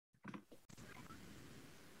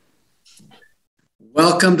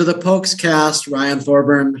Welcome to the Pokes Cast. Ryan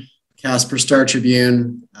Thorburn, Casper Star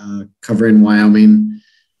Tribune, covering Wyoming.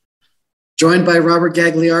 Joined by Robert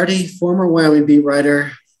Gagliardi, former Wyoming beat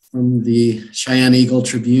writer from the Cheyenne Eagle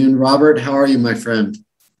Tribune. Robert, how are you, my friend?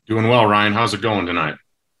 Doing well, Ryan. How's it going tonight?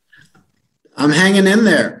 I'm hanging in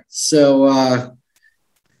there. So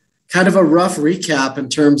kind of a rough recap in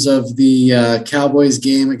terms of the Cowboys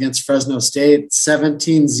game against Fresno State,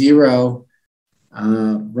 17-0.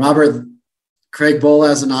 Robert, Craig Bohl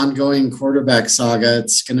has an ongoing quarterback saga.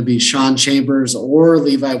 It's going to be Sean Chambers or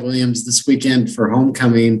Levi Williams this weekend for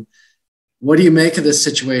homecoming. What do you make of this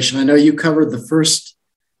situation? I know you covered the first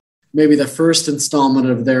installment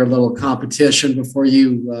of their little competition before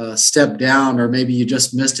you stepped down, or maybe you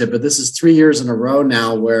just missed it. But this is 3 years in a row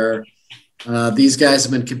now where these guys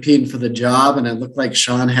have been competing for the job, and it looked like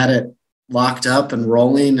Sean had it locked up and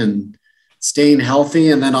rolling and staying healthy,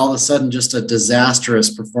 and then all of a sudden just a disastrous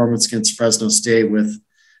performance against Fresno State with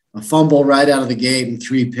a fumble right out of the gate and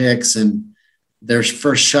 3 picks, and their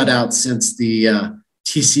first shutout since the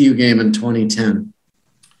TCU game in 2010.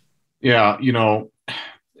 Yeah,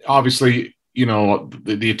 obviously,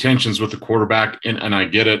 the attentions with the quarterback, and I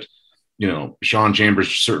get it. Sean Chambers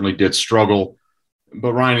certainly did struggle.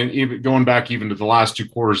 But, Ryan, even going back even to the last 2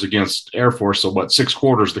 quarters against Air Force, so 6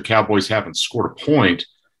 quarters the Cowboys haven't scored a point.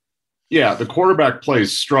 Yeah, the quarterback play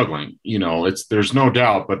is struggling. There's no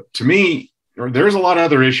doubt. But to me, there's a lot of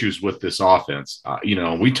other issues with this offense.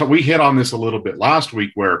 We hit on this a little bit last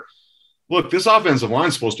week where, look, this offensive line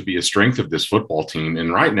is supposed to be a strength of this football team,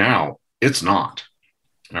 and right now it's not.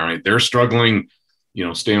 All right, they're struggling,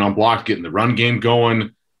 staying on block, getting the run game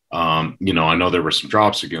going. I know there were some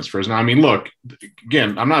drops against Fresno. I mean, look,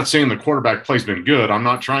 again, I'm not saying the quarterback play's been good. I'm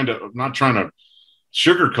not trying to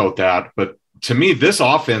sugarcoat that, but to me, this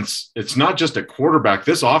offense, it's not just a quarterback.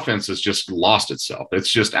 This offense has just lost itself.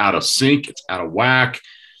 It's just out of sync. It's out of whack.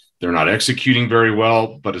 They're not executing very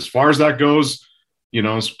well. But as far as that goes,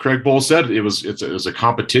 as Craig Bohl said, it was a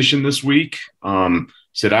competition this week.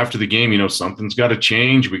 Said after the game, something's got to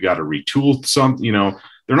change. We got to retool something.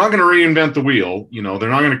 They're not going to reinvent the wheel. They're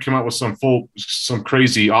not going to come out with some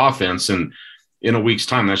crazy offense and in a week's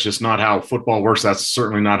time. That's just not how football works. That's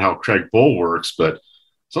certainly not how Craig Bohl works. But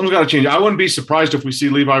something's got to change. I wouldn't be surprised if we see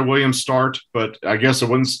Levi Williams start, but I guess it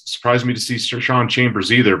wouldn't surprise me to see Sean Chambers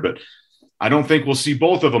either. But I don't think we'll see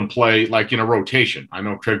both of them play like in a rotation. I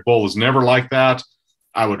know Craig Bohl is never like that.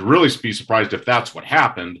 I would really be surprised if that's what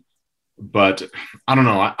happened. But I don't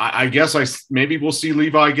know. I guess maybe we'll see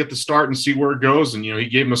Levi get the start and see where it goes. And, he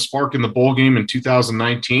gave him a spark in the bowl game in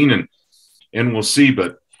 2019, and we'll see.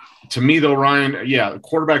 But to me, though, Ryan, yeah, the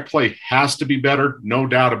quarterback play has to be better, no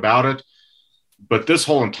doubt about it. But this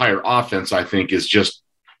whole entire offense, I think, is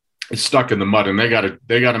stuck in the mud, and they got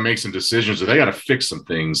to make some decisions, or they got to fix some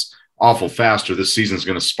things awful fast, or this season's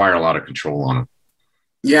going to spiral out of control on them.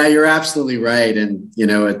 Yeah, you're absolutely right. And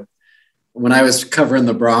when I was covering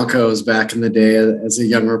the Broncos back in the day as a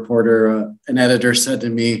young reporter, an editor said to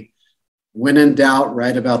me, "When in doubt,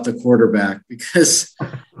 write about the quarterback," because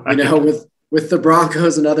with the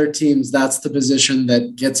Broncos and other teams, that's the position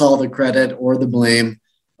that gets all the credit or the blame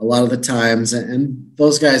a lot of the times, and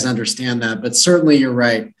those guys understand that. But certainly you're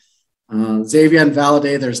right. Xavier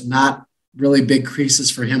Valade, there's not really big creases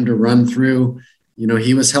for him to run through.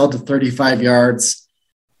 He was held to 35 yards.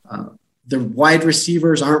 The wide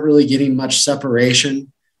receivers aren't really getting much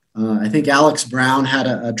separation. I think Alex Brown had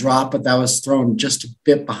a drop, but that was thrown just a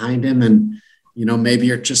bit behind him. And, maybe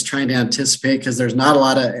you're just trying to anticipate because there's not a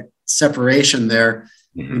lot of separation there.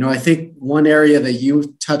 Mm-hmm. I think one area that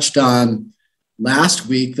you touched on last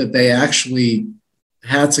week that they actually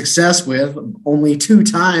had success with only 2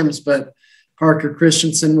 times, but Parker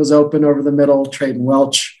Christensen was open over the middle, Trayton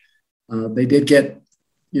Welch. They did get,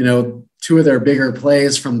 2 of their bigger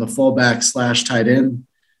plays from the fullback / tight end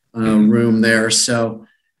room there. So,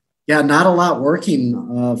 yeah, not a lot working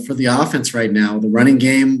for the offense right now. The running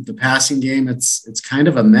game, the passing game, it's kind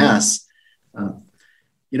of a mess.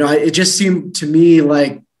 It just seemed to me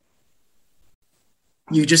like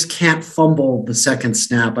you just can't fumble the second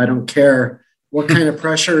snap. I don't care what kind of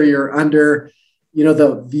pressure you're under.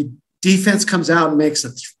 The defense comes out and makes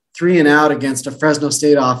a 3 and out against a Fresno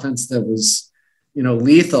State offense that was,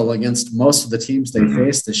 lethal against most of the teams they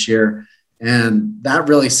faced this year. And that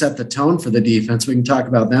really set the tone for the defense. We can talk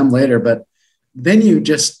about them later, but then you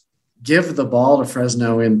just give the ball to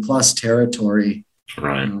Fresno in plus territory.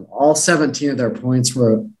 Right. All 17 of their points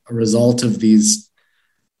were a result of these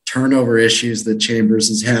turnover issues that Chambers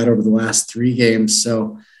has had over the last 3 games.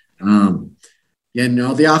 So,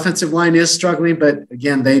 the offensive line is struggling, but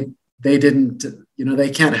again, they didn't, they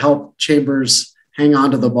can't help Chambers hang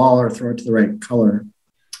on to the ball or throw it to the right color.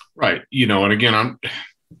 Right. And again,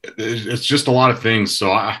 it's just a lot of things.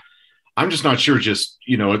 So I'm just not sure. Just,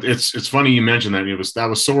 it's funny you mentioned that. That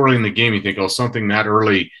was so early in the game. You think, oh, something that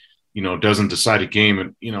early, doesn't decide a game.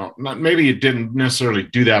 And, maybe it didn't necessarily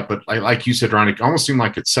do that, but like you said, Ryan, it almost seemed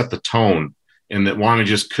like it set the tone, and that Wyoming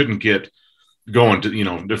just couldn't get going to,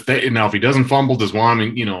 if he doesn't fumble, does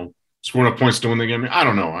Wyoming, score enough points to win the game? I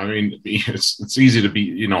don't know. I mean, it's easy to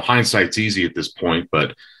be, hindsight's easy at this point,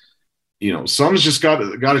 but something's just got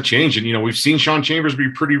to change. And, we've seen Sean Chambers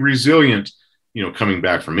be pretty resilient, coming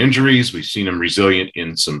back from injuries. We've seen him resilient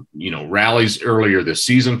in some, rallies earlier this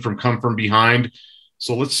season come from behind.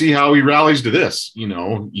 So let's see how he rallies to this.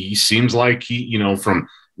 He seems like he, from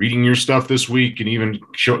reading your stuff this week and even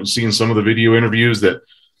seeing some of the video interviews that,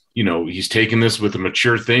 he's taking this with a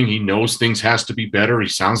mature thing. He knows things has to be better. He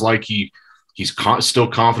sounds like he's still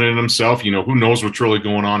confident in himself. Who knows what's really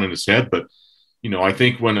going on in his head, but I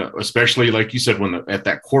think when, especially like you said, when at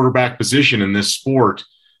that quarterback position in this sport,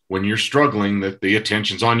 when you're struggling, that the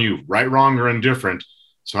attention's on you, right, wrong, or indifferent.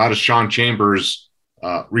 So how does Sean Chambers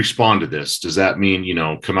respond to this? Does that mean,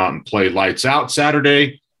 come out and play lights out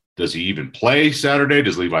Saturday? Does he even play Saturday?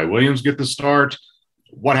 Does Levi Williams get the start?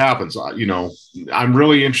 What happens? I'm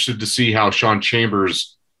really interested to see how Sean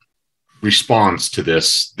Chambers responds to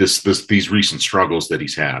these recent struggles that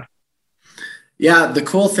he's had. Yeah, the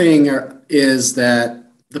cool thing is that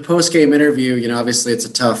the post-game interview, obviously it's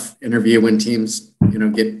a tough interview when teams,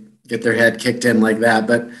 get their head kicked in like that.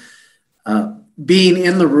 But being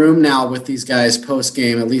in the room now with these guys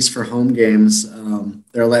post-game, at least for home games,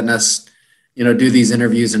 they're letting us, do these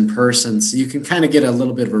interviews in person. So you can kind of get a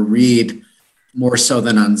little bit of a read more so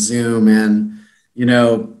than on Zoom. And,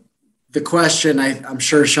 the question, I'm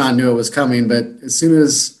sure Sean knew it was coming, but as soon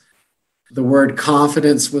as the word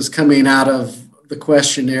confidence was coming out of the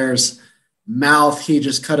questionnaires mouth, he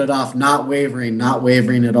just cut it off, not wavering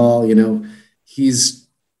at all. He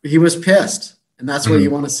was pissed, and that's what you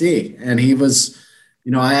want to see. And he was,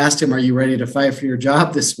 I asked him, are you ready to fight for your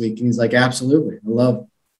job this week? And he's like, absolutely.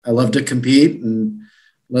 I love to compete, and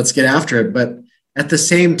let's get after it. But at the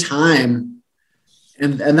same time,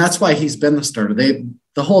 and that's why he's been the starter.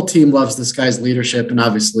 The whole team loves this guy's leadership and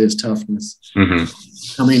obviously his toughness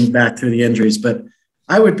coming back through the injuries. But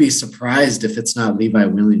I would be surprised if it's not Levi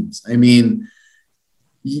Williams. I mean,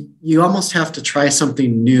 you almost have to try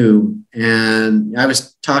something new. And I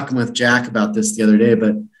was talking with Jack about this the other day,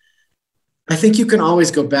 but I think you can always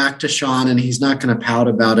go back to Sean, and he's not going to pout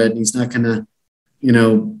about it. He's not going to,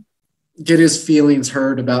 get his feelings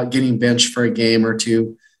hurt about getting benched for a game or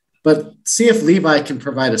two, but see if Levi can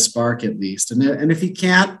provide a spark at least. And if he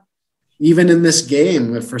can't, even in this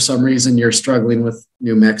game, if for some reason you're struggling with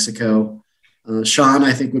New Mexico, Sean,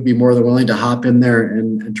 I think, would be more than willing to hop in there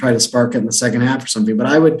and try to spark it in the second half or something. But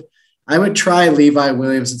I would try Levi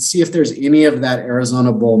Williams and see if there's any of that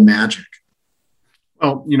Arizona Bowl magic.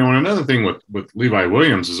 Well, and another thing with Levi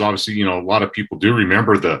Williams is obviously, a lot of people do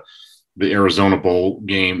remember the Arizona Bowl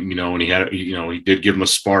game, and he did give him a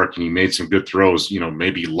spark, and he made some good throws,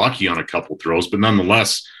 maybe lucky on a couple throws, but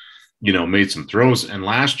nonetheless, made some throws. And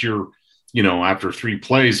last year, after 3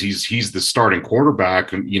 plays, he's the starting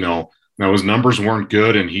quarterback, and, now his numbers weren't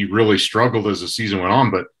good, and he really struggled as the season went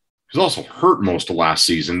on, but he was also hurt most of last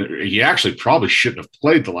season. He actually probably shouldn't have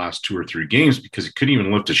played the last 2 or 3 games because he couldn't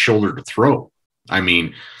even lift his shoulder to throw. I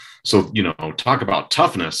mean, so, talk about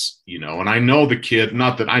toughness, and I know the kid,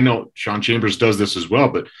 not that I know Sean Chambers does this as well,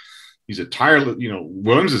 but he's a tireless,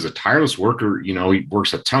 Williams is a tireless worker. He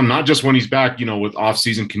works a ton, not just when he's back, with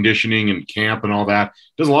off-season conditioning and camp and all that.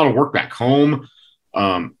 Does a lot of work back home.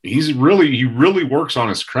 He really works on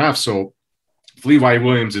his craft. So if Levi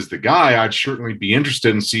Williams is the guy, I'd certainly be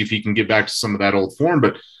interested and see if he can get back to some of that old form.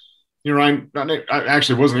 But I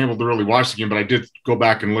actually wasn't able to really watch the game, but I did go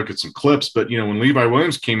back and look at some clips. But, when Levi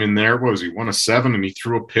Williams came in there, what was he, 1 of 7, and he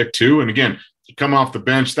threw a pick too. And again, you come off the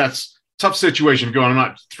bench, that's a tough situation to go. I'm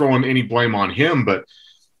not throwing any blame on him, but,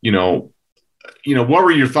 what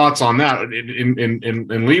were your thoughts on that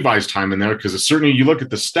in Levi's time in there? Because certainly you look at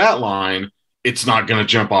the stat line, it's not going to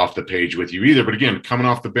jump off the page with you either. But again, coming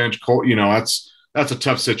off the bench, that's a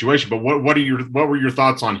tough situation. But what were your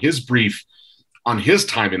thoughts on his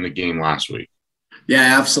time in the game last week?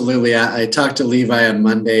 Yeah, absolutely. I talked to Levi on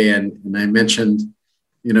Monday, and I mentioned,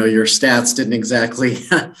 your stats didn't exactly,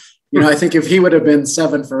 I think if he would have been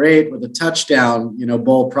 7 for 8 with a touchdown,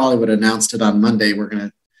 Bull probably would have announced it on Monday. We're going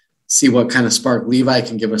to see what kind of spark Levi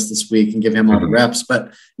can give us this week and give him all the reps.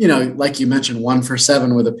 But, like you mentioned, 1 for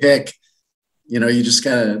 7 with a pick, you just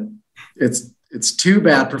gotta, it's 2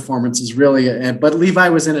 bad performances really. But Levi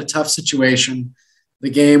was in a tough situation. the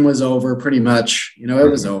game was over pretty much. It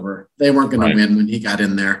was over. They weren't going to win when he got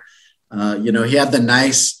in there. He had the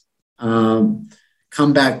nice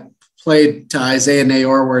comeback play to Isaiah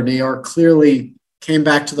Neyor, where Neyor clearly came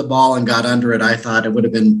back to the ball and got under it. I thought it would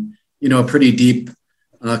have been, a pretty deep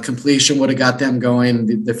completion, would have got them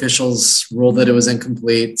going. The officials ruled that it was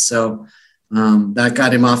incomplete. So that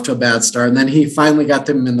got him off to a bad start. And then he finally got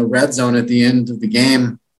them in the red zone at the end of the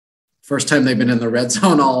game. First time they've been in the red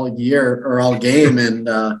zone all year or all game. And,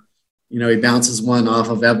 he bounces one off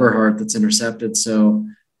of Eberhardt that's intercepted. So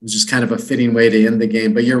it was just kind of a fitting way to end the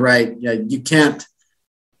game. But you're right. Yeah, you can't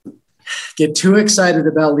get too excited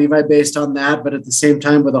about Levi based on that. But at the same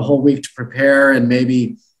time, with a whole week to prepare and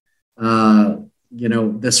maybe,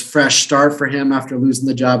 this fresh start for him after losing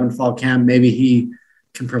the job in fall camp, maybe he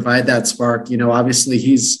can provide that spark. Obviously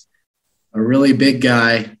he's a really big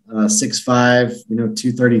guy, 6'5",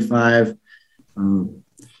 235.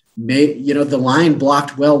 The line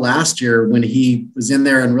blocked well last year when he was in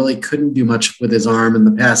there and really couldn't do much with his arm in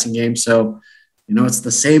the passing game. So, it's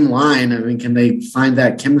the same line. I mean, can they find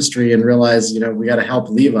that chemistry and realize, we got to help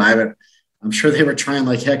Levi? But I'm sure they were trying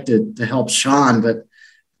like heck to help Sean. But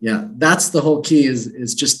yeah, that's the whole key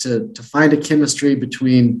is just to find a chemistry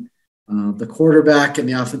between the quarterback and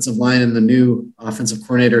the offensive line and the new offensive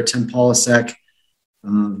coordinator, Tim Polasek.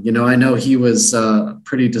 I know he was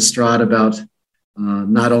pretty distraught about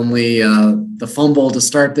not only the fumble to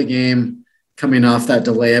start the game, coming off that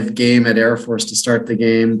delay of game at Air Force to start the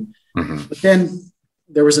game. Mm-hmm. But then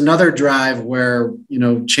there was another drive where,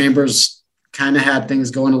 Chambers kind of had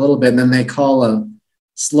things going a little bit, and then they call a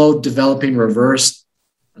slow developing reverse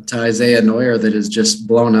to Isaiah Neyor that is just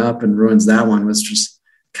blown up and ruins that one. It was just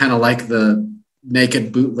kind of like the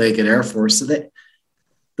naked bootleg at Air Force. So the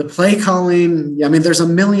play calling, there's a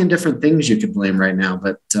million different things you could blame right now,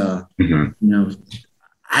 but I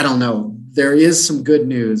don't know. There is some good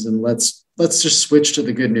news, and let's just switch to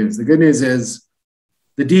the good news. The good news is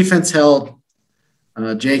the defense held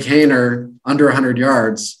Jake Haener under 100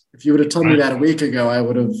 yards. If you would have told me that a week ago, I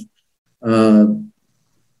would have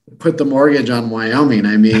put the mortgage on Wyoming.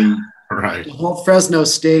 The whole Fresno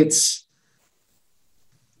State's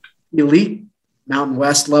elite Mountain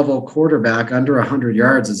West level quarterback under 100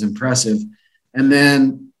 yards is impressive. And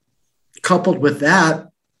then coupled with that,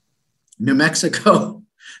 New Mexico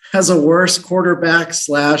has a worse quarterback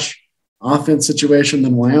 / offense situation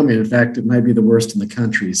than Wyoming. In fact, it might be the worst in the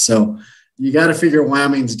country. So you got to figure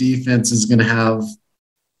Wyoming's defense is going to have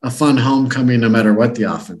a fun homecoming no matter what the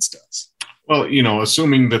offense does. Well,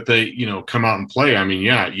 assuming that they, come out and play,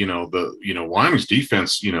 Wyoming's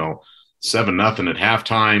defense, 7-0 at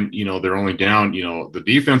halftime, they're only down, the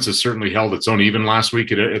defense has certainly held its own, even last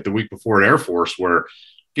week at the week before at Air Force, where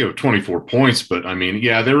 24 points. But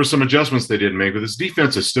there were some adjustments they didn't make, but this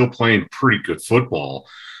defense is still playing pretty good football.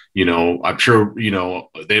 I'm sure,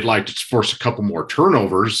 they'd like to force a couple more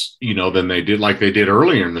turnovers, than they did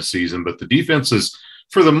earlier in the season, but the defense is,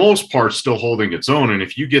 for the most part, still holding its own. And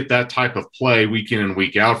if you get that type of play week in and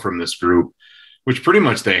week out from this group, which pretty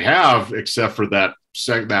much they have, except for that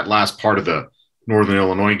last part of the Northern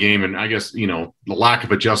Illinois game, and I guess, the lack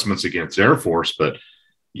of adjustments against Air Force, but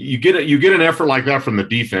you get an effort like that from the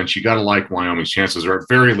defense, you got to like Wyoming's chances, or at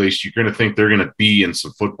very least, you're going to think they're going to be in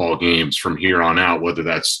some football games from here on out, whether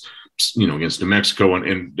that's, against New Mexico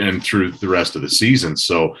and through the rest of the season.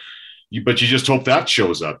 So, but you just hope that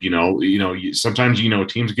shows up, sometimes,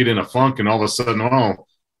 teams get in a funk and all of a sudden,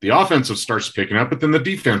 the offensive starts picking up, but then the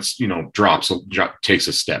defense, takes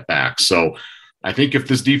a step back. So I think if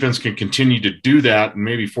this defense can continue to do that and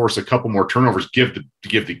maybe force a couple more turnovers, get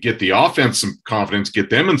the offense some confidence, get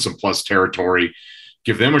them in some plus territory,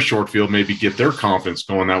 give them a short field, maybe get their confidence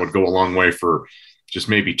going, that would go a long way for just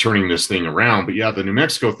maybe turning this thing around. But the New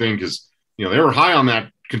Mexico thing, because, they were high on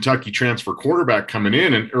that Kentucky transfer quarterback coming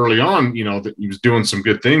in, and early on, that he was doing some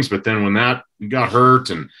good things, but then when that got hurt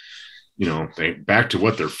and, they back to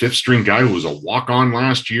what their fifth string guy who was a walk-on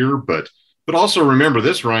last year, but also remember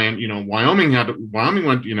this, Ryan, Wyoming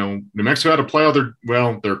went, New Mexico had to play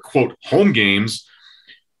all their quote home games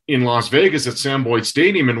in Las Vegas at Sam Boyd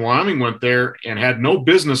Stadium, and Wyoming went there and had no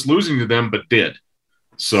business losing to them, but did.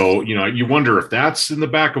 So, you wonder if that's in the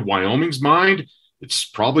back of Wyoming's mind. It's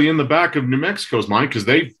probably in the back of New Mexico's mind, because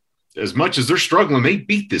as much as they're struggling, they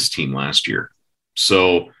beat this team last year.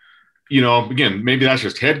 So, again, maybe that's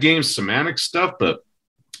just head game semantic stuff, but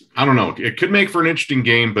I don't know. It could make for an interesting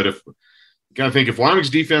game, but if Wyoming's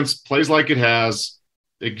defense plays like it has,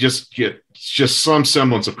 they just get some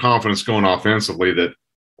semblance of confidence going offensively that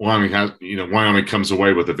Wyoming comes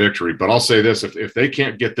away with a victory. But I'll say this, if they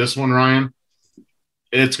can't get this one, Ryan,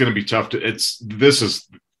 it's going to be tough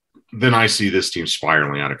then I see this team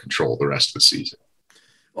spiraling out of control the rest of the season.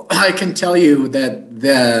 Well, I can tell you that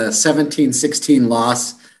the 17-16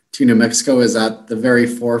 loss to New Mexico is at the very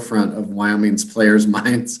forefront of Wyoming's players'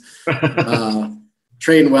 minds.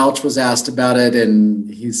 Trayden Welch was asked about it,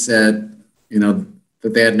 and he said, that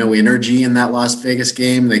they had no energy in that Las Vegas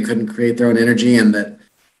game. They couldn't create their own energy, and that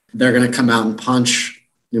they're going to come out and punch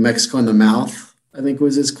New Mexico in the mouth, I think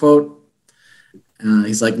was his quote.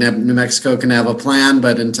 He's like, New Mexico can have a plan,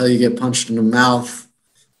 but until you get punched in the mouth,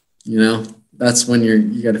 that's when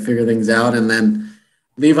you got to figure things out. And then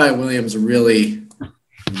Levi Williams really,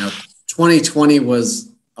 2020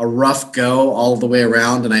 was a rough go all the way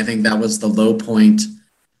around. And I think that was the low point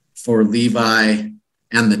for Levi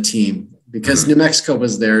and the team because New Mexico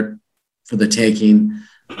was there for the taking.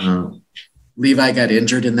 Levi got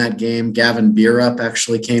injured in that game. Gavin Bierup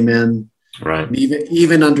actually came in. Right. And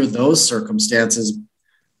even under those circumstances,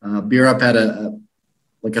 Bierup had a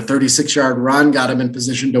 36-yard run, got him in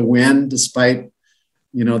position to win despite,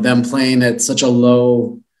 them playing at such a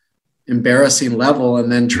low, embarrassing level.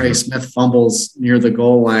 And then Trey Smith fumbles near the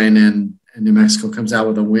goal line and New Mexico comes out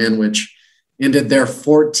with a win, which ended their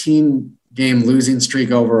 14-game losing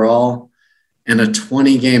streak overall and a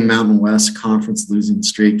 20-game Mountain West Conference losing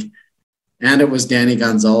streak. And it was Danny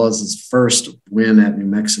Gonzalez's first win at New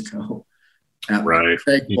Mexico at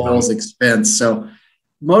Craig Ball's expense. So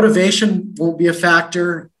motivation won't be a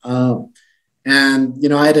factor. And,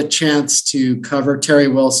 I had a chance to cover Terry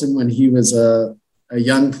Wilson when he was a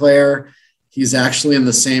young player. He's actually in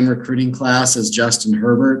the same recruiting class as Justin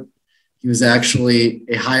Herbert. He was actually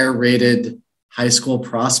a higher rated high school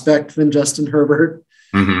prospect than Justin Herbert.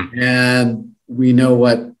 Mm-hmm. And we know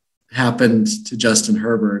what happened to Justin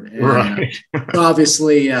Herbert. And, so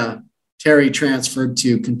obviously, Terry transferred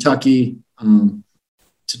to Kentucky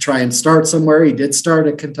to try and start somewhere. He did start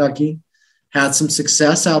at Kentucky, had some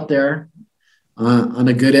success out there on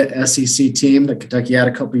a good SEC team that Kentucky had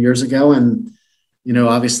a couple of years ago. And,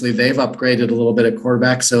 obviously they've upgraded a little bit at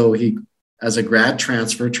quarterback. So he, as a grad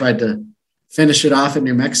transfer, tried to finish it off at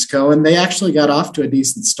New Mexico. And they actually got off to a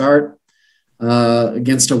decent start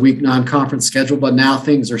against a weak non-conference schedule. But now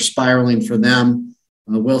things are spiraling for them.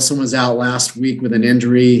 Wilson was out last week with an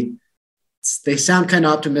injury. They sound kind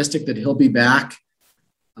of optimistic that he'll be back.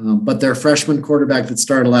 But their freshman quarterback that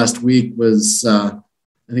started last week was, I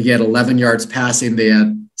think he had 11 yards passing. They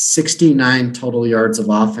had 69 total yards of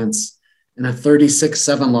offense and a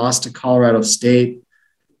 36-7 loss to Colorado State,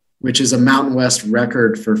 which is a Mountain West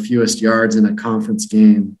record for fewest yards in a conference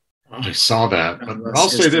game. I saw that. But I'll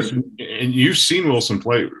say this, and you've seen Wilson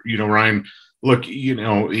play, Ryan, look,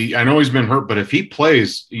 I know he's been hurt, but if he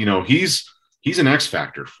plays, he's an X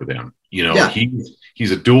factor for them.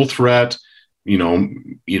 He's a dual threat.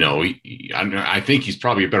 I think he's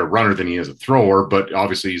probably a better runner than he is a thrower, but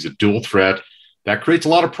obviously he's a dual threat. That creates a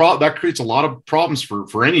lot of problems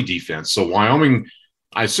for any defense. So Wyoming,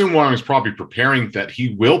 I assume Wyoming's probably preparing that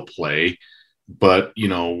he will play, but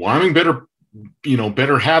Wyoming better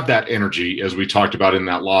have that energy as we talked about in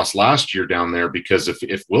that loss last year down there, because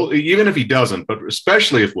even if he doesn't, but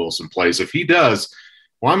especially if Wilson plays, if he does,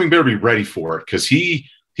 Wyoming better be ready for it because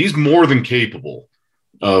he's more than capable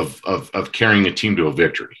of carrying a team to a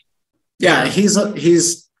victory. Yeah,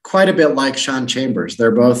 he's quite a bit like Sean Chambers. They're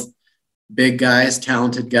both big guys,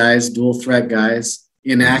 talented guys, dual threat guys,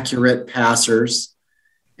 inaccurate passers.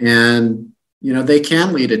 And, they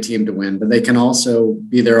can lead a team to win, but they can also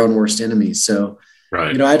be their own worst enemy. So,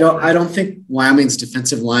 I don't think Wyoming's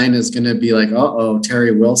defensive line is going to be like,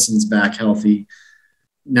 Terry Wilson's back healthy.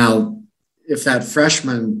 Now, if that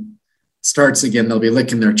freshman starts again, they'll be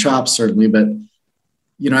licking their chops certainly, but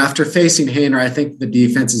after facing Haener, I think the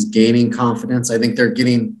defense is gaining confidence. I think they're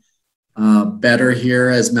getting better here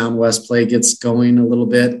as Mountain West play gets going a little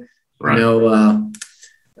bit. Right.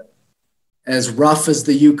 As rough as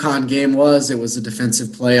the UConn game was, it was a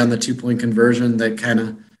defensive play on the 2-point conversion that kind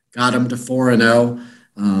of got them to 4-0.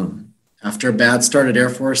 After a bad start at Air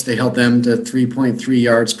Force, they held them to 3.3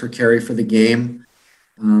 yards per carry for the game.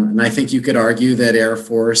 And I think you could argue that Air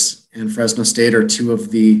Force and Fresno State are two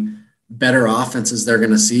of the better offenses they're going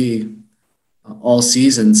to see all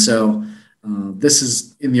season. So this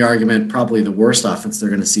is, in the argument, probably the worst offense they're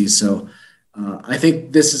going to see. So I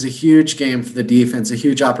think this is a huge game for the defense, a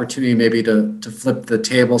huge opportunity maybe to flip the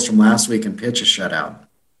tables from last week and pitch a shutout.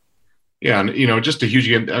 Yeah, and, just a huge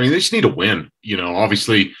game. I mean, they just need to win.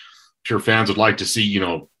 Obviously, sure fans would like to see,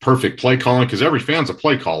 perfect play calling because every fan's a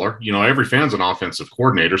play caller. Every fan's an offensive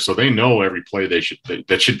coordinator, so they know every play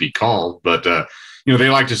that should be called. But they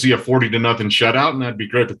like to see a 40-0 shutout, and that'd be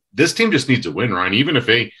great. But this team just needs a win, Ryan. Even if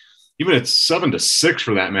even at 7-6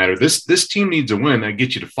 for that matter. This team needs a win that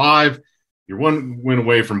gets you to 5. You're one win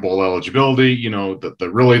away from bowl eligibility. You know,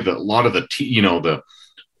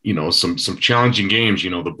 some challenging games. You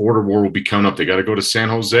know, the border war will be coming up. They got to go to San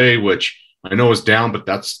Jose, which I know is down, but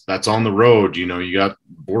that's on the road. You know, you got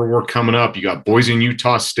border war coming up. You got Boise and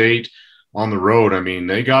Utah State on the road. I mean,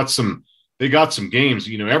 they got some games.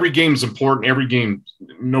 You know, every game is important. Every game,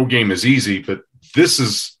 no game is easy, but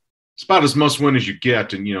it's about as must win as you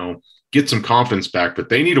get, and, you know, get some confidence back. But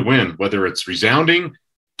they need a win, whether it's resounding,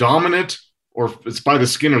 dominant, or if it's by the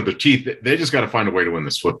skin of their teeth. They just got to find a way to win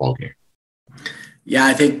this football game. Yeah,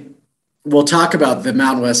 I think we'll talk about the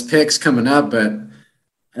Mountain West picks coming up, but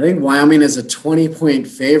I think Wyoming is a 20-point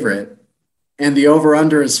favorite, and the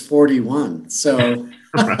over-under is 41. So,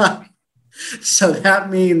 so that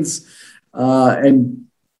means, and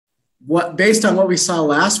what based on what we saw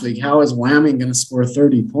last week, how is Wyoming going to score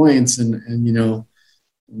 30 points and you know,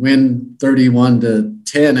 win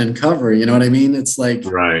 31-10 and cover? You know what I mean? It's like,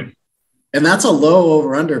 right. And that's a low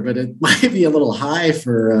over-under, but it might be a little high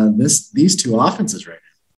for these two offenses right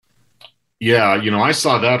now. Yeah, you know, I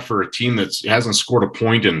saw that for a team that hasn't scored a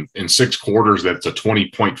point in 6 quarters. That's a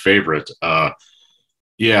 20-point favorite.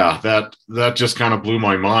 Yeah, that just kind of blew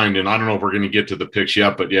my mind. And I don't know if we're going to get to the picks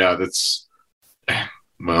yet, but yeah, that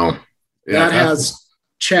has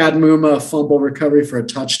Chad Muma fumble recovery for a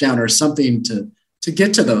touchdown or something to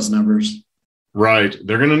get to those numbers. Right.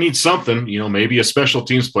 They're going to need something, you know, maybe a special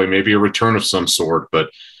teams play, maybe a return of some sort. But,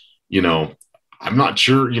 you know, I'm not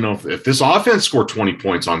sure, you know, if this offense scored 20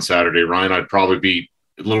 points on Saturday, Ryan, I'd probably be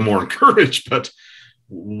a little more encouraged, but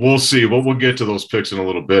we'll see. We'll get to those picks in a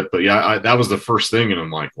little bit. But yeah, that was the first thing. And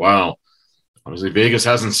I'm like, wow, obviously Vegas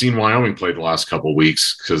hasn't seen Wyoming play the last couple of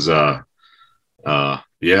weeks because,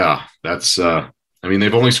 yeah, that's, I mean,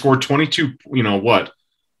 they've only scored 22, you know, what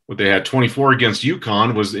they had 24 against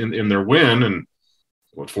UConn was in their win, and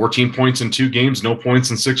 14 points in 2 games, no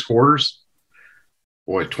points in 6 quarters.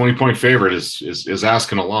 Boy, 20-point favorite is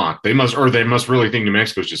asking a lot. They must really think New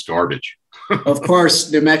Mexico is just garbage. Of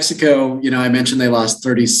course, New Mexico, you know, I mentioned they lost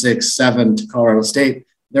 36-7 to Colorado State.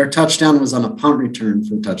 Their touchdown was on a punt return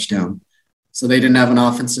for a touchdown. So they didn't have an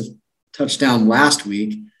offensive touchdown last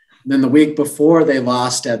week. And then the week before, they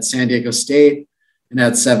lost at San Diego State and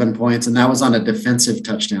had 7 points, and that was on a defensive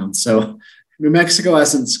touchdown. So New Mexico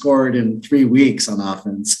hasn't scored in 3 weeks on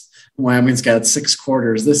offense. Wyoming's got 6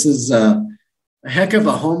 quarters. This is a heck of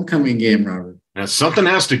a homecoming game, Robert. And something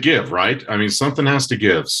has to give, right? I mean, something has to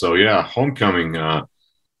give. So yeah, homecoming. I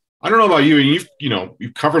don't know about you, and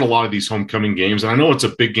you've covered a lot of these homecoming games, and I know it's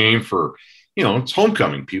a big game for, you know, it's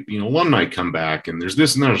homecoming. People, you know, alumni come back, and there's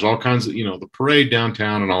this and there's all kinds of, you know, the parade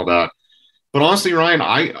downtown and all that. But honestly, Ryan,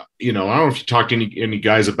 I don't know if you talked to any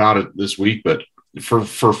guys about it this week, but for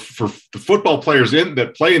the football players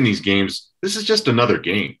that play in these games, this is just another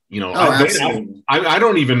game. You know, I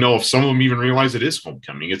don't even know if some of them even realize it is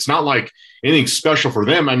homecoming. It's not like anything special for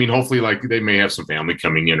them. I mean, hopefully, like, they may have some family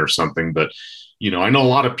coming in or something. But, you know, I know a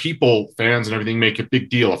lot of people, fans and everything, make a big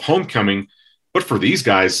deal of homecoming. But for these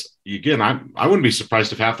guys, again, I wouldn't be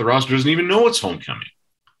surprised if half the roster doesn't even know it's homecoming.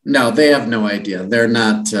 No, they have no idea. They're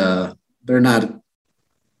not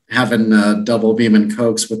having double beam and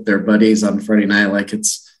Cokes with their buddies on Friday night like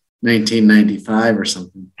it's 1995 or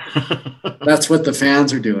something. That's what the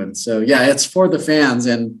fans are doing. So yeah, it's for the fans,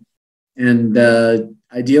 and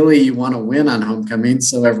ideally you want to win on homecoming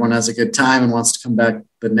so everyone has a good time and wants to come back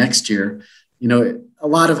the next year. You know, a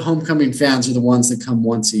lot of homecoming fans are the ones that come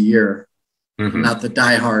once a year, not the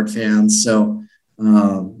diehard fans. So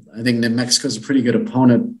I think New Mexico is a pretty good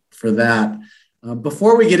opponent for that.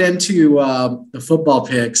 Before we get into the football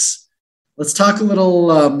picks, let's talk a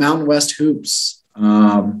little Mountain West hoops.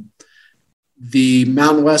 The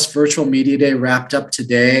Mountain West Virtual Media Day wrapped up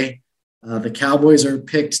today. The Cowboys are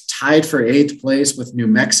picked tied for 8th place with New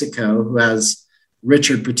Mexico, who has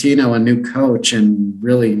Richard Pitino, a new coach, and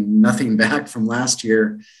really nothing back from last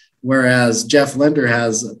year, whereas Jeff Linder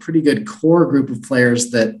has a pretty good core group of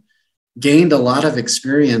players that gained a lot of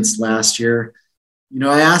experience last year. You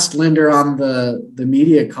know, I asked Linder on the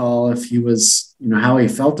media call if he was, you know, how he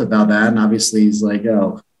felt about that. And obviously he's like,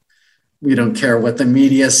 oh, we don't care what the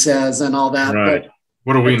media says and all that. Right. But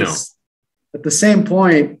what do we know? At the same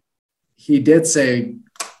point, he did say,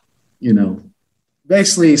 you know,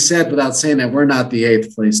 basically he said without saying that we're not the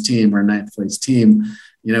 8th place team or 9th place team.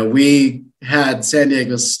 You know, we had San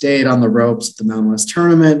Diego State on the ropes at the Mountain West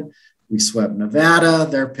tournament. We swept Nevada.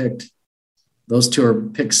 Those two are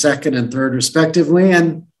picked 2nd and 3rd respectively.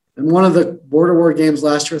 And one of the border war games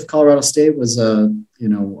last year with Colorado State was a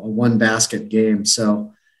 1-basket game.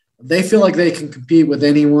 So they feel like they can compete with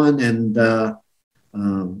anyone. And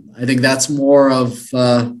I think that's more of,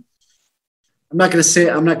 I'm not going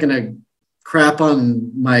to crap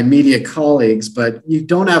on my media colleagues, but you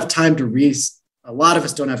don't have time to a lot of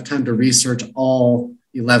us don't have time to research all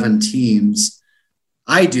 11 teams.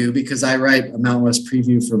 I do because I write a Mountain West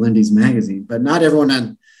preview for Lindy's magazine, but not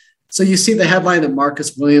everyone. So you see the headline that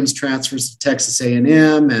Marcus Williams transfers to Texas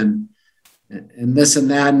A&M and this and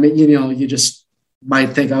that. And, you just might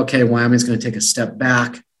think, okay, Wyoming's going to take a step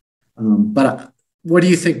back. But what do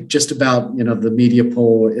you think just about, the media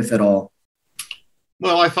poll, if at all?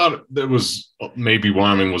 Well, I thought there was maybe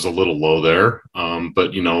Wyoming was a little low there.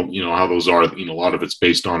 But how those are, a lot of it's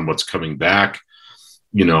based on what's coming back,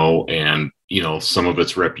 and, some of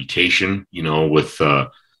its reputation, with, the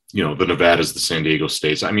Nevadas, the San Diego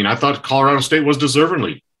States. I mean, I thought Colorado State was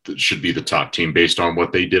deservingly should be the top team based on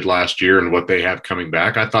what they did last year and what they have coming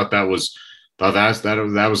back. I thought that was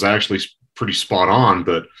actually pretty spot on.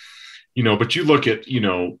 But but you look at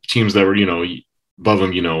teams that were above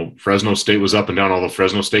them. Fresno State was up and down. Although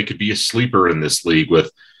Fresno State could be a sleeper in this league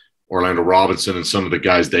with Orlando Robinson and some of the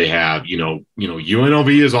guys they have.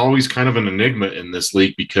 UNLV is always kind of an enigma in this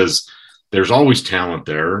league because there's always talent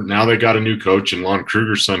there. Now they got a new coach in Lon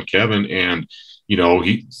Kruger's son, Kevin, and,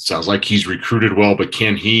 he sounds like he's recruited well, but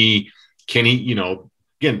can he,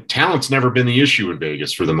 again, talent's never been the issue in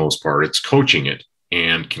Vegas for the most part. It's coaching it.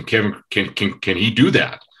 And can he do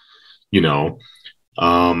that? I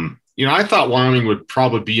thought Wyoming would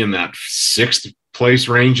probably be in that 6th place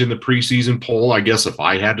range in the preseason poll. I guess if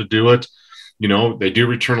I had to do it, they do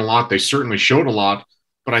return a lot. They certainly showed a lot.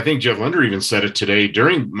 But I think Jeff Linder even said it today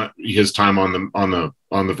during his time on the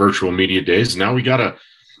virtual media days. Now we gotta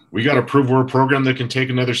prove we're a program that can take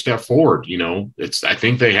another step forward. I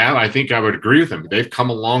think they have. I think I would agree with him. They've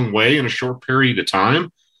come a long way in a short period of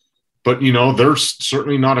time, but they're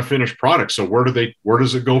certainly not a finished product. So where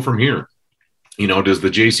does it go from here? Does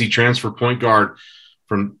the JC transfer point guard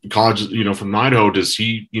from college, from Idaho, does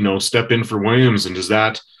he, step in for Williams, and is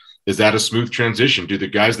that a smooth transition? Do the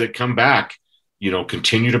guys that come back,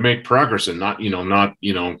 continue to make progress and not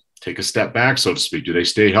take a step back, so to speak? Do they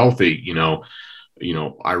stay healthy?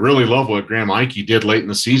 I really love what Graham Ike did late in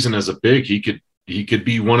the season as a big. He could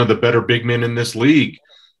be one of the better big men in this league,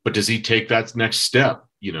 but does he take that next step?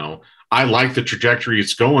 I like the trajectory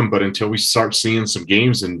it's going, but until we start seeing some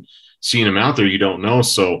games and seeing him out there, you don't know.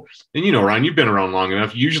 So, and Ryan, you've been around long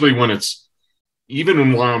enough. Usually even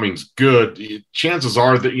when Wyoming's good, chances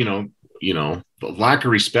are that, the lack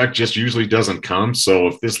of respect just usually doesn't come. So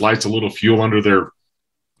if this lights a little fuel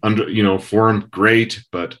for him, great.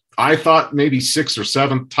 But I thought maybe 6th or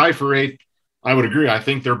 7th, tie for 8th. I would agree. I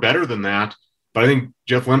think they're better than that. But I think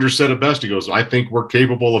Jeff Linder said it best. He goes, I think we're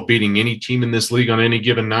capable of beating any team in this league on any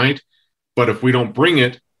given night. But if we don't bring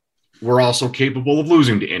it, we're also capable of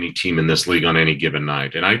losing to any team in this league on any given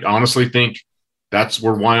night. And I honestly think that's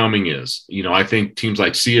where Wyoming is. I think teams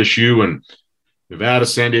like CSU and Nevada,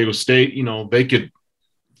 San Diego State, they could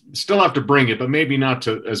still have to bring it, but maybe not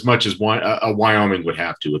to as much as a Wyoming would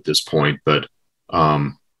have to at this point. But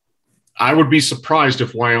I would be surprised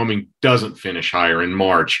if Wyoming doesn't finish higher in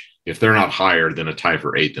March if they're not higher than a tie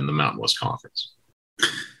for 8th in the Mountain West Conference.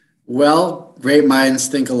 Well, great minds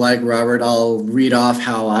think alike, Robert. I'll read off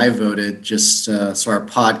how I voted just so our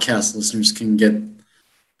podcast listeners can get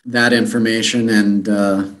that information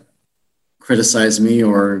and criticize me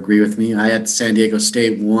or agree with me. I had San Diego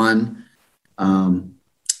State 1.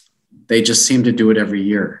 They just seem to do it every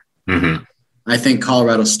year. Mm-hmm. I think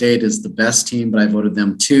Colorado State is the best team, but I voted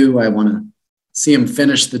them 2. I want to see them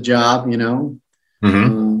finish the job,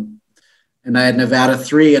 Mm-hmm. And I had Nevada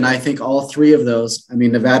 3, and I think all 3 of those,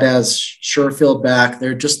 Nevada has Sherfield back.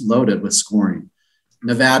 They're just loaded with scoring.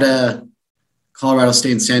 Nevada, Colorado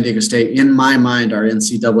State, and San Diego State, in my mind, are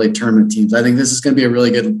NCAA tournament teams. I think this is going to be a really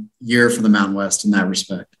good year for the Mountain West in that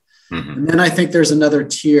respect. Mm-hmm. And then I think there's another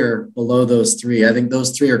tier below those 3. I think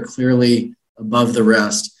those 3 are clearly above the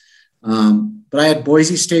rest. But I had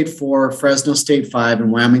Boise State 4, Fresno State 5,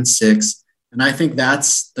 and Wyoming 6. And I think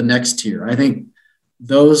that's the next tier. I think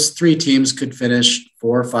those 3 teams could finish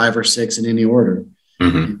 4, 5, or 6 in any order.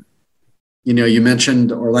 Mm-hmm. You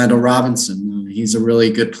mentioned Orlando Robinson. He's a really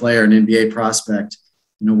good player, an NBA prospect.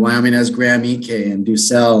 Wyoming has Graham Ike and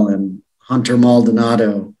Dussel and Hunter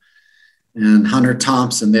Maldonado and Hunter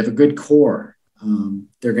Thompson. They have a good core.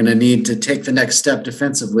 They're going to need to take the next step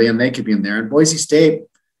defensively, and they could be in there. And Boise State,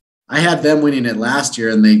 I had them winning it last year,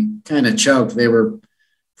 and they kind of choked. They were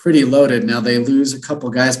pretty loaded. Now they lose a couple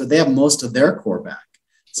guys, but they have most of their core back.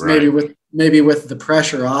 So right. maybe with the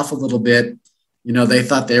pressure off a little bit, they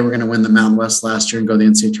thought they were going to win the Mountain West last year and go to the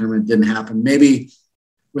NCAA tournament. It didn't happen. Maybe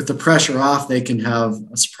with the pressure off, they can have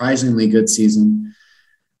a surprisingly good season.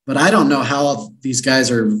 But I don't know how these guys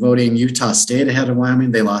are voting Utah State ahead of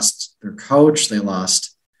Wyoming. They lost their coach. They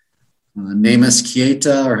lost Namus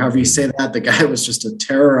Kieta, or however you say that. The guy was just a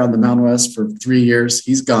terror on the Mountain West for 3 years.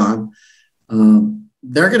 He's gone.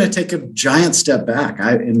 They're going to take a giant step back,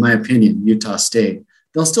 in my opinion, Utah State.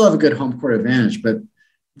 They'll still have a good home court advantage, but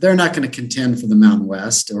they're not going to contend for the Mountain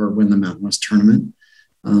West or win the Mountain West tournament.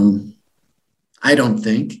 I don't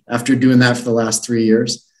think, after doing that for the last 3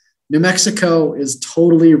 years. New Mexico is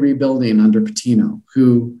totally rebuilding under Pitino,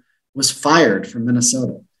 who was fired from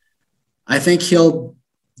Minnesota. I think he'll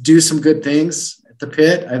do some good things at the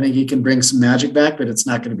pit. I think he can bring some magic back, but it's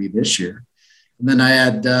not going to be this year. And then I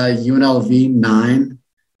had UNLV 9,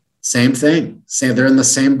 same thing. They're in the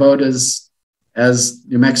same boat as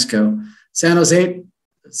New Mexico. San Jose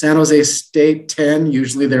State 10,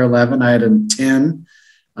 usually they're 11. I had them 10.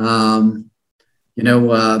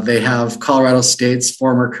 They have Colorado State's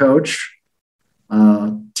former coach,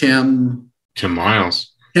 Tim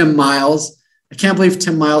Miles. I can't believe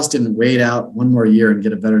Tim Miles didn't wait out one more year and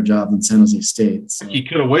get a better job than San Jose State. So. He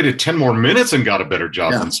could have waited 10 more minutes and got a better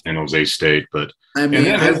job than San Jose State. But and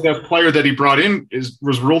then that player that he brought in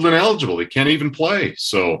was ruled ineligible. He can't even play.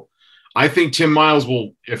 So I think Tim Miles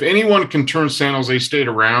will, if anyone can turn San Jose State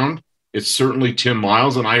around, it's certainly Tim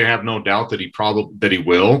Miles, and I have no doubt that he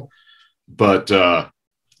will. But Tim,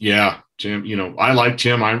 I liked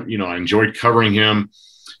him. I enjoyed covering him.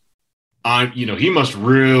 He must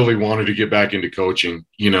really wanted to get back into coaching,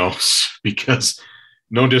 because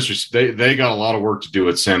no disrespect, they got a lot of work to do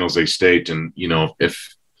at San Jose State. And, it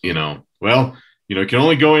can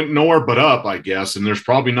only go in nowhere but up, I guess. And there's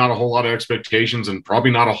probably not a whole lot of expectations and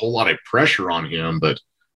probably not a whole lot of pressure on him, but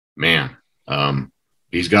man,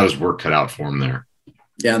 he's got his work cut out for him there.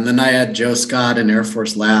 Yeah. And then I had Joe Scott in Air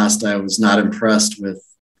Force last. I was not impressed with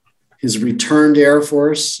his return to Air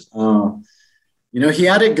Force. He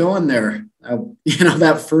had it going there.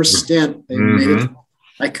 That first stint, they made it.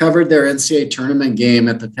 I covered their NCAA tournament game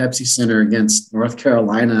at the Pepsi Center against North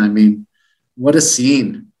Carolina. I mean, what a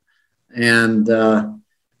scene. And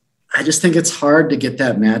I just think it's hard to get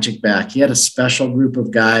that magic back. He had a special group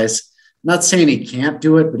of guys. I'm not saying he can't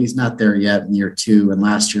do it, but he's not there yet in year 2. And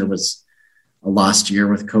last year was a lost year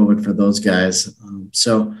with COVID for those guys.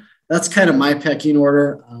 So that's kind of my pecking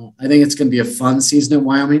order. I think it's going to be a fun season in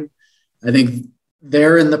Wyoming. I think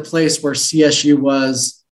they're in the place where CSU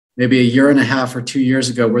was maybe a year and a half or 2 years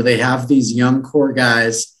ago, where they have these young core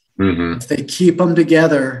guys. Mm-hmm. If they keep them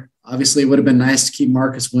together, obviously it would have been nice to keep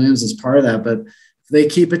Marcus Williams as part of that, but if they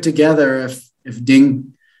keep it together, if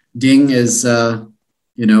Ding is, he's a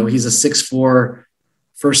 6'4",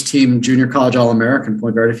 first team junior college All-American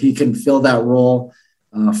point guard, if he can fill that role,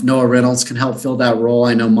 if Noah Reynolds can help fill that role,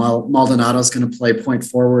 I know Maldonado is going to play point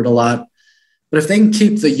forward a lot. But if they can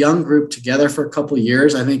keep the young group together for a couple of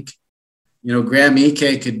years, I think, Graham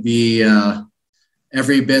Ike could be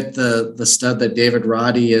every bit the stud that David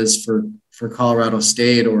Roddy is for Colorado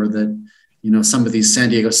State, or that, some of these San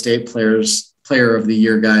Diego State player of the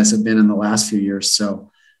year guys have been in the last few years.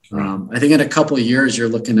 So I think in a couple of years, you're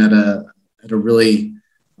looking at a really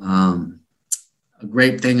a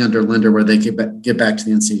great thing under Linder, where they get back to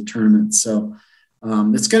the NCAA tournament. So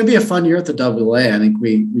it's going to be a fun year at the AA. I think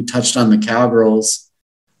we touched on the Cowgirls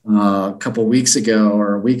a couple of weeks ago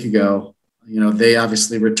or a week ago. They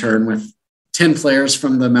obviously return with 10 players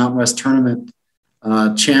from the Mountain West tournament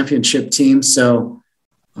championship team. So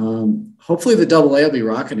hopefully the AA will be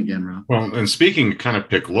rocking again, Rob. Well, and speaking kind of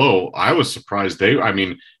pick low, I was surprised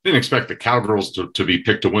didn't expect the Cowgirls to be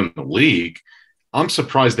picked to win the league. I'm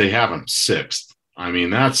surprised they have them 6th. I mean,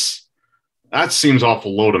 that seems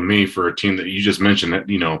awful low to me for a team that you just mentioned that,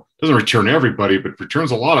 doesn't return everybody, but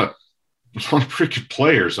returns a lot of pretty good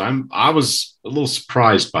players. I was a little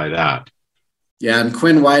surprised by that. Yeah. And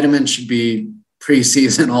Quinn Weideman should be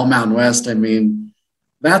preseason All Mountain West. I mean,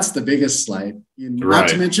 that's the biggest slight. Not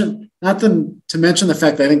to mention the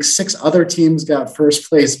fact that I think 6 other teams got first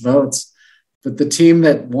place votes, but the team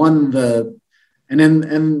that won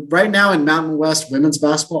and right now in Mountain West women's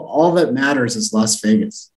basketball, all that matters is Las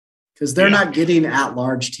Vegas, because they're not getting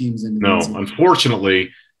at-large teams into. No,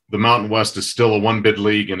 unfortunately, the Mountain West is still a one-bid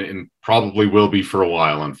league, and probably will be for a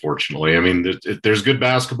while. Unfortunately, I mean, there's good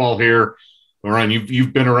basketball here. Ryan,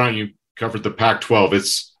 you've been around. You covered the Pac-12.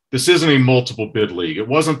 This isn't a multiple bid league. It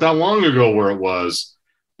wasn't that long ago where it was,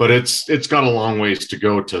 but it's got a long ways to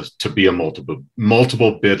go to be a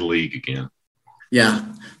multiple bid league again. Yeah,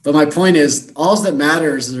 but my point is, all that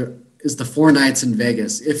matters is the 4 nights in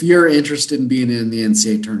Vegas. If you're interested in being in the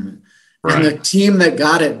NCAA tournament, right. And the team that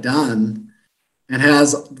got it done and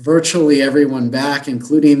has virtually everyone back,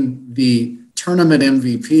 including the tournament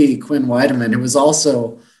MVP, Quinn Weideman, who was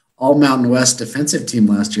also all Mountain West defensive team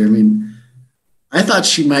last year. I mean, I thought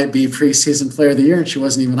she might be preseason player of the year, and she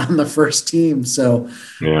wasn't even on the first team. So,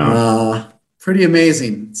 pretty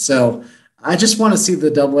amazing. So I just want to see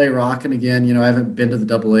the AA rocking again. I haven't been to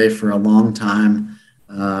the AA for a long time.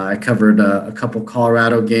 I covered a couple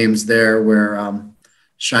Colorado games there where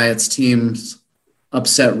Chiat's teams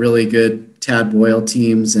upset really good Tad Boyle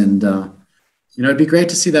teams. And, it'd be great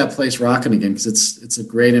to see that place rocking again because it's a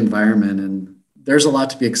great environment. And there's a lot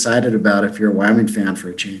to be excited about if you're a Wyoming fan for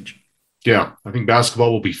a change. Yeah, I think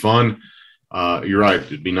basketball will be fun. You're right.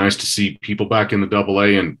 It'd be nice to see people back in the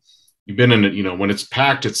AA. And you've been in it, when it's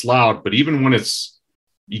packed, it's loud. But even when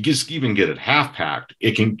you just even get it half packed,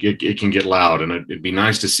 it can get loud. And it'd be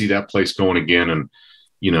nice to see that place going again. And,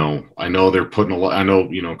 I know they're putting a lot. I know,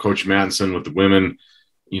 Coach Mattinson with the women,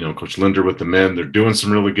 Coach Linder with the men, they're doing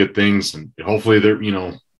some really good things. And hopefully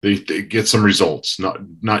they get some results, not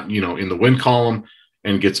in the win column,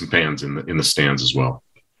 and get some fans in the stands as well.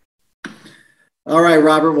 All right,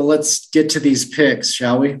 Robert. Well, let's get to these picks,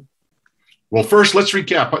 shall we? Well, first, let's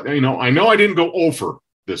recap. I know I didn't go over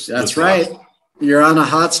this. That's right. You're on a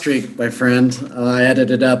hot streak, my friend. I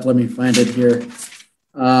edited it up. Let me find it here.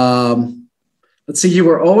 Let's see. You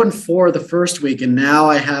were 0-4 the first week, and now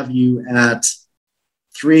I have you at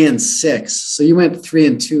 3-6. So you went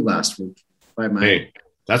 3-2 last week. Hey,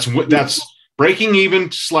 that's breaking even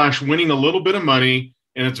 / winning a little bit of money.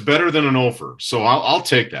 And it's better than an offer. So I'll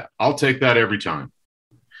take that. I'll take that every time.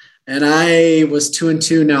 And I was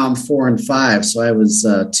 2-2. Now I'm 4-5. So I was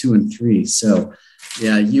 2-3. So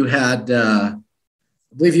yeah, you had, I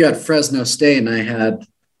believe you had Fresno State and I had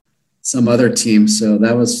some other team. So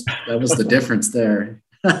that was the difference there.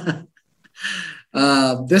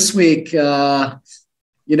 This week, by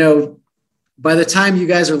the time you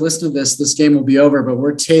guys are listening to this game will be over, but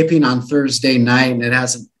we're taping on Thursday night and it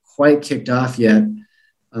hasn't quite kicked off yet.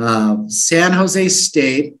 San Jose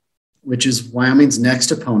State, which is Wyoming's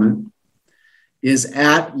next opponent, is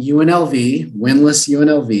at UNLV, winless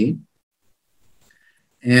UNLV.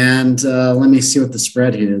 And let me see what the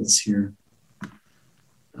spread is here.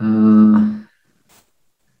 Thought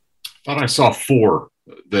I saw 4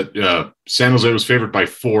 that San Jose was favored by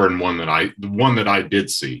 4 and the one that I did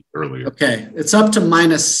see earlier. Okay. It's up to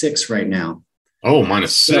 -6 right now. Oh, -6.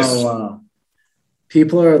 So,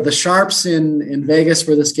 the Sharps in Vegas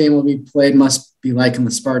where this game will be played must be liking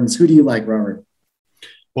the Spartans. Who do you like, Robert?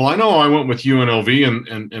 Well, I know I went with UNLV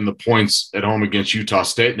and the points at home against Utah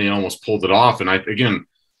State, and they almost pulled it off. And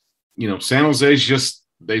San Jose's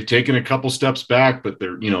they've taken a couple steps back, but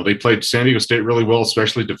they played San Diego State really well,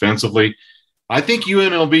 especially defensively. I think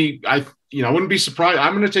UNLV, I wouldn't be surprised.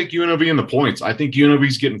 I'm going to take UNLV in the points. I think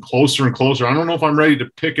UNLV's getting closer and closer. I don't know if I'm ready to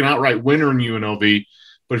pick an outright winner in UNLV.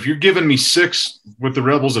 But if you're giving me 6 with the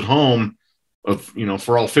Rebels at home,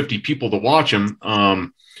 for all 50 people to watch them,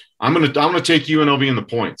 I'm gonna take UNLV in the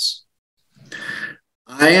points.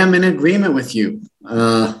 I am in agreement with you.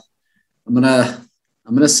 I'm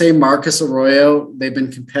gonna say Marcus Arroyo. They've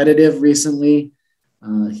been competitive recently.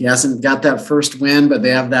 He hasn't got that first win, but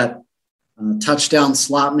they have that touchdown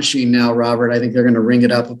slot machine now, Robert. I think they're going to ring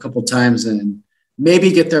it up a couple times and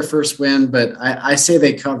maybe get their first win. But I say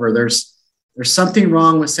they cover. There's something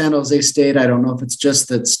wrong with San Jose State. I don't know if it's just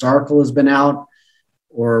that Starkel has been out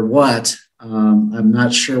or what. I'm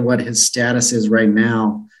not sure what his status is right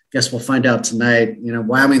now. Guess we'll find out tonight.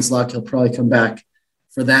 Wyoming's luck, he'll probably come back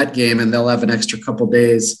for that game and they'll have an extra couple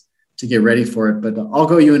days to get ready for it. But I'll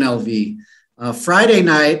go UNLV. Friday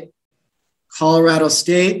night, Colorado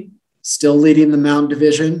State still leading the Mountain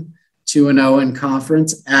Division, 2-0 in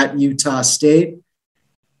conference at Utah State.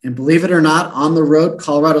 And believe it or not, on the road,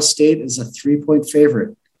 Colorado State is a 3-point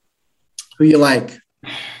favorite. Who you like?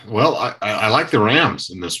 Well, I like the Rams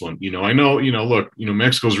in this one. I know, look,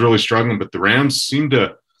 Mexico's really struggling, but the Rams seem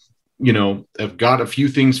to, have got a few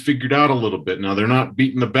things figured out a little bit. Now, they're not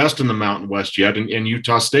beating the best in the Mountain West yet, and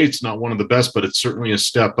Utah State's not one of the best, but it's certainly a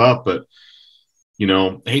step up. But,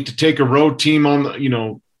 I hate to take a road team on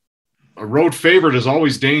the, a road favorite is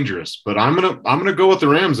always dangerous, but I'm gonna go with the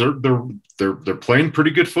Rams. They're playing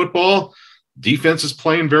pretty good football. Defense is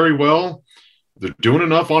playing very well. They're doing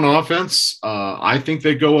enough on offense. I think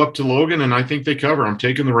they go up to Logan, and I think they cover. I'm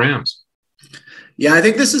taking the Rams. Yeah, I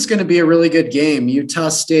think this is going to be a really good game. Utah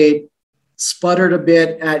State sputtered a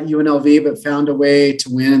bit at UNLV, but found a way to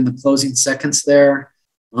win in the closing seconds there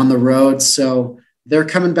on the road. So they're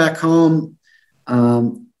coming back home.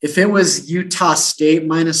 If it was Utah State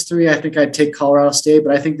 -3, I think I'd take Colorado State,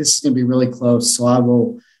 but I think this is going to be really close. So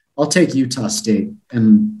I'll take Utah State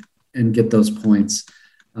and get those points.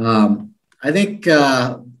 I think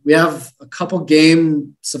we have a couple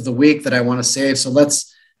games of the week that I want to save. So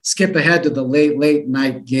let's skip ahead to the late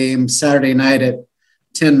night game Saturday night at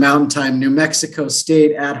 10 Mountain Time. New Mexico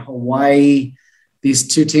State at Hawaii.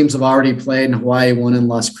 These two teams have already played, and Hawaii won in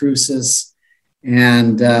Las Cruces.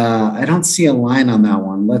 And I don't see a line on that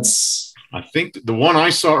one. I think the one I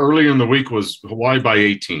saw earlier in the week was Hawaii by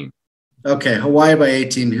 18. Okay, Hawaii by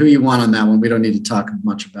 18. Who you want on that one? We don't need to talk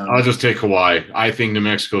much about it. I'll just take Hawaii. I think New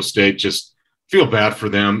Mexico State, just feel bad for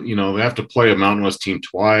them. You know, they have to play a Mountain West team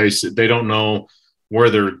twice. They don't know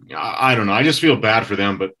where they're – I don't know. I just feel bad for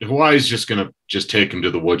them. But Hawaii's just going to just take them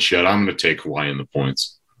to the woodshed. I'm going to take Hawaii in the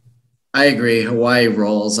points. I agree. Hawaii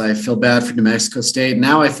rolls. I feel bad for New Mexico State.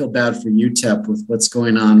 Now I feel bad for UTEP with what's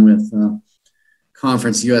going on with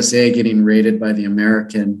Conference USA getting rated by the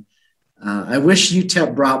American. I wish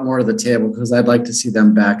UTEP brought more to the table because I'd like to see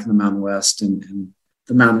them back in the Mountain West and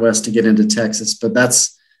the Mountain West to get into Texas. But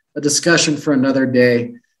that's a discussion for another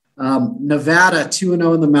day. Nevada,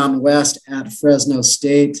 2-0 in the Mountain West at Fresno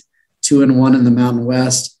State, 2-1 in the Mountain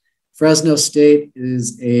West. Fresno State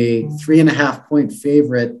is a 3.5-point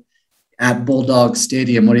favorite at Bulldog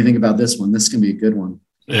Stadium. What do you think about this one? This is going to be a good one.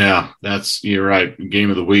 Yeah, you're right.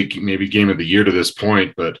 Game of the week, maybe game of the year to this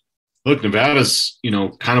point. But look, Nevada's,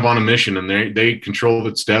 kind of on a mission, and they control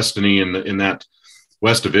its destiny in that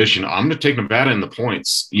West Division. I'm going to take Nevada in the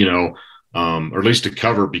points, or at least to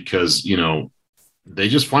cover because, they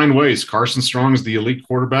just find ways. Carson Strong is the elite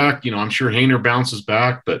quarterback. I'm sure Haener bounces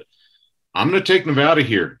back, but I'm going to take Nevada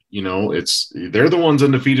here. They're the ones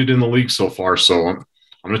undefeated in the league so far. So I'm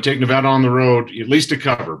going to take Nevada on the road, at least to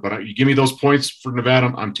cover. But you give me those points for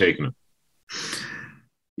Nevada, I'm taking them.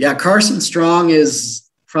 Yeah, Carson Strong is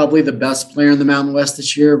probably the best player in the Mountain West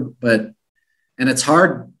this year, and it's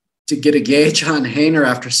hard to get a gauge on Haener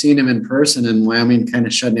after seeing him in person and Wyoming kind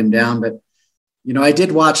of shutting him down. But, I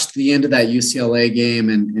did watch the end of that UCLA game,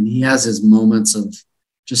 and he has his moments of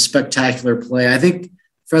just spectacular play. I think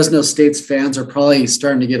Fresno State's fans are probably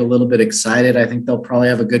starting to get a little bit excited. I think they'll probably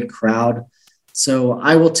have a good crowd. So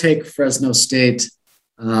I will take Fresno State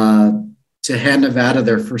to hand Nevada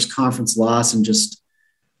their first conference loss and just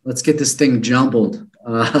let's get this thing jumbled.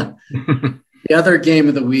 The other game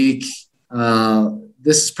of the week,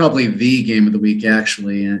 this is probably the game of the week,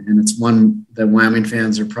 actually, and it's one that Wyoming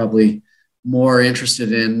fans are probably more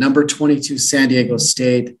interested in. Number 22, San Diego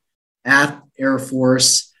State at Air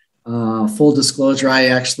Force. Full disclosure, I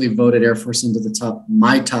actually voted Air Force into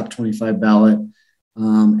my top 25 ballot.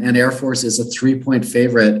 And Air Force is a 3-point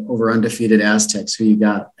favorite over undefeated Aztecs, who you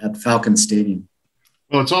got at Falcon Stadium.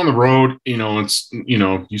 Well, it's on the road,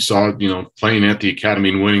 you saw, playing at the Academy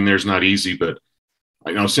and winning there's not easy, but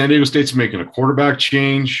San Diego State's making a quarterback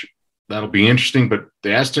change. That'll be interesting, but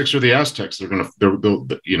the Aztecs are the Aztecs. They're going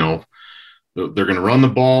to run the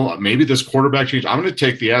ball. Maybe this quarterback change, I'm going to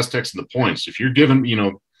take the Aztecs in the points. If you're given,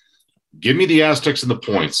 give me the Aztecs in the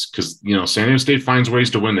points because, San Diego State finds ways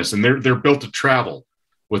to win this, and they're built to travel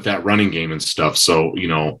with that running game and stuff. So,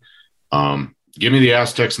 give me the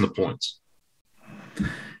Aztecs in the points.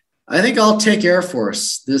 I think I'll take Air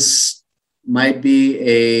Force. This might be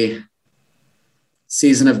a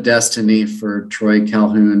season of destiny for Troy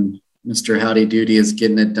Calhoun. Mr. Howdy Doody is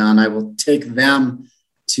getting it done. I will take them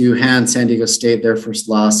to hand San Diego State their first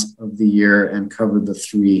loss of the year and cover the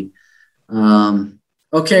 3.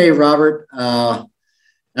 Okay, Robert.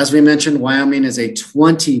 As we mentioned, Wyoming is a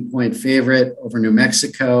 20-point favorite over New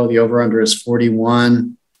Mexico. The over-under is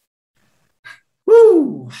 41.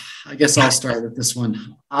 Woo! I guess I'll start with this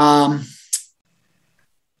one. I'm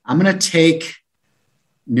going to take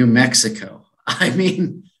New Mexico.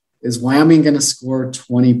 Is Wyoming going to score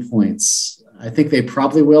 20 points? I think they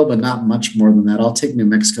probably will, but not much more than that. I'll take New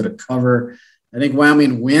Mexico to cover. I think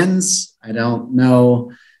Wyoming wins. I don't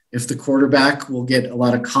know if the quarterback will get a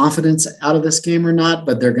lot of confidence out of this game or not,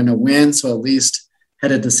 but they're going to win. So at least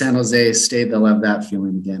headed to San Jose State, they'll have that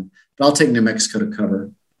feeling again. But I'll take New Mexico to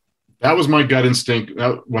cover. That was my gut instinct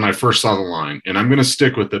when I first saw the line, and I'm going to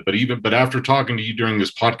stick with it. But after talking to you during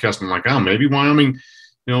this podcast, I'm like, maybe Wyoming,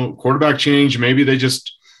 quarterback change. Maybe they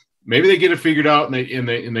get it figured out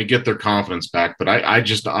and they get their confidence back. But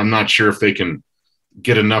I'm not sure if they can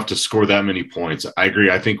get enough to score that many points. I agree.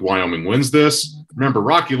 I think Wyoming wins this. Remember,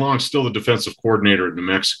 Rocky Long's still the defensive coordinator at New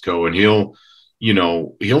Mexico, and he'll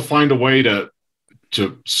find a way to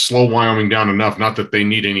slow Wyoming down enough. Not that they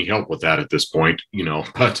need any help with that at this point,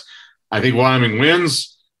 but I think Wyoming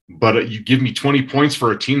wins. But you give me 20 points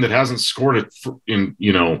for a team that hasn't scored it in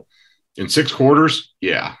 6 quarters.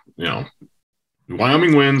 Yeah,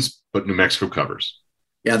 Wyoming wins, but New Mexico covers.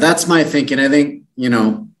 Yeah, that's my thinking. I think,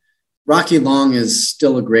 Rocky Long is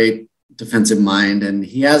still a great defensive mind, and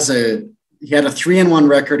he had a 3-1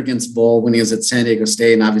 record against Bull when he was at San Diego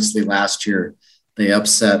State, and obviously last year they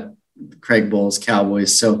upset Craig Bulls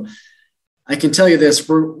Cowboys. So I can tell you this,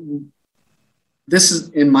 this is,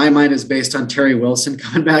 in my mind, is based on Terry Wilson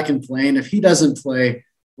coming back and playing. If he doesn't play,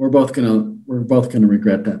 we're both gonna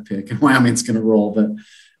regret that pick, and Wyoming's gonna roll. But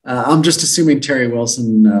I'm just assuming Terry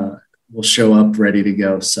Wilson will show up ready to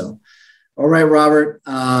go. So, all right, Robert,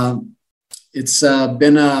 it's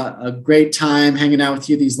been a great time hanging out with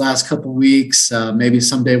you these last couple of weeks. Maybe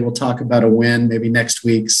someday we'll talk about a win, maybe next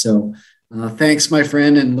week. So thanks, my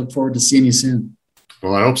friend, and look forward to seeing you soon.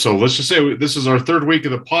 Well, I hope so. Let's just say this is our third week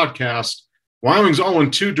of the podcast. Wyoming's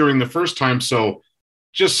 0-2 during the first time. So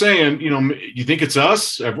just saying, you think it's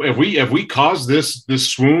us? Have we caused this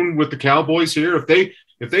swoon with the Cowboys here?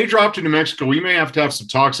 If they drop to New Mexico, we may have to have some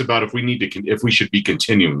talks about if we should be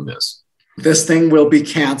continuing this. This thing will be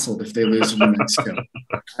canceled if they lose to New Mexico.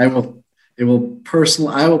 I will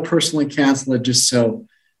personally cancel it just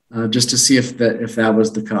to see if that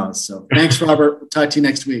was the cause. So thanks, Robert. We'll talk to you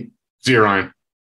next week. See you, Ryan.